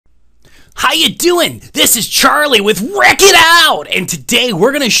How you doing? This is Charlie with Wreck It Out, and today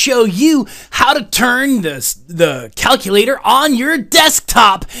we're going to show you how to turn the calculator on your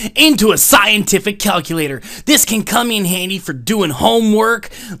desktop into a scientific calculator. This can come in handy for doing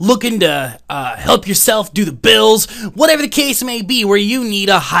homework, looking to help yourself do the bills, whatever the case may be where you need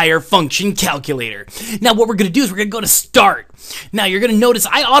a higher function calculator. Now what we're going to do is we're going to go to Start. Now you're going to notice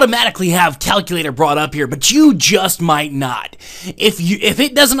I automatically have calculator brought up here, but you just might not. If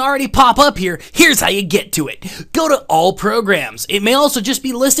it doesn't already pop up here, here's how you get to it. Go to All Programs. It may also just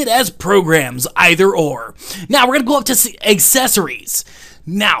be listed as Programs, either or. Now we're going to go up to Accessories.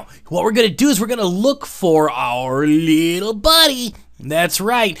 Now what we're going to do is we're going to look for our little buddy. That's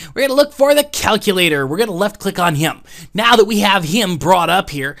right. We're going to look for the calculator. We're going to left click on him. Now that we have him brought up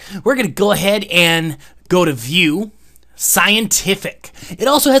here, we're going to go ahead and go to View, Scientific. It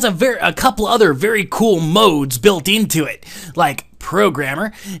also has a couple other very cool modes built into it, like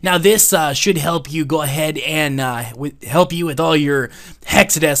Programmer. Now this should help you go ahead and help you with all your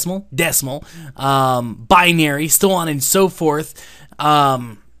hexadecimal, decimal, binary, so on and so forth,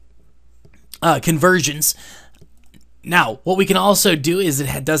 conversions. Now what we can also do is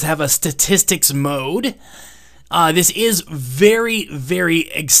it does have a statistics mode. This is very, very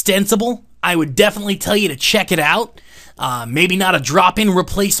extensible. I would definitely tell you to check it out. Maybe not a drop-in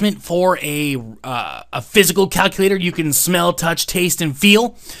replacement for a physical calculator you can smell, touch, taste, and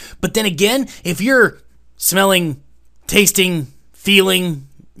feel. But then again, if you're smelling, tasting, feeling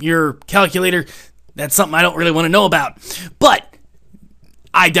your calculator, that's something I don't really want to know about. But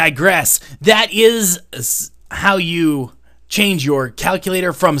I digress. That is how you change your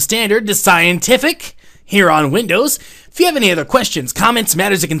calculator from standard to scientific here on Windows. If you have any other questions, comments,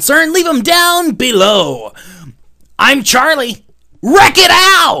 matters of concern, leave them down below. I'm Charlie. Wreck it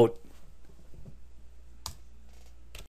out!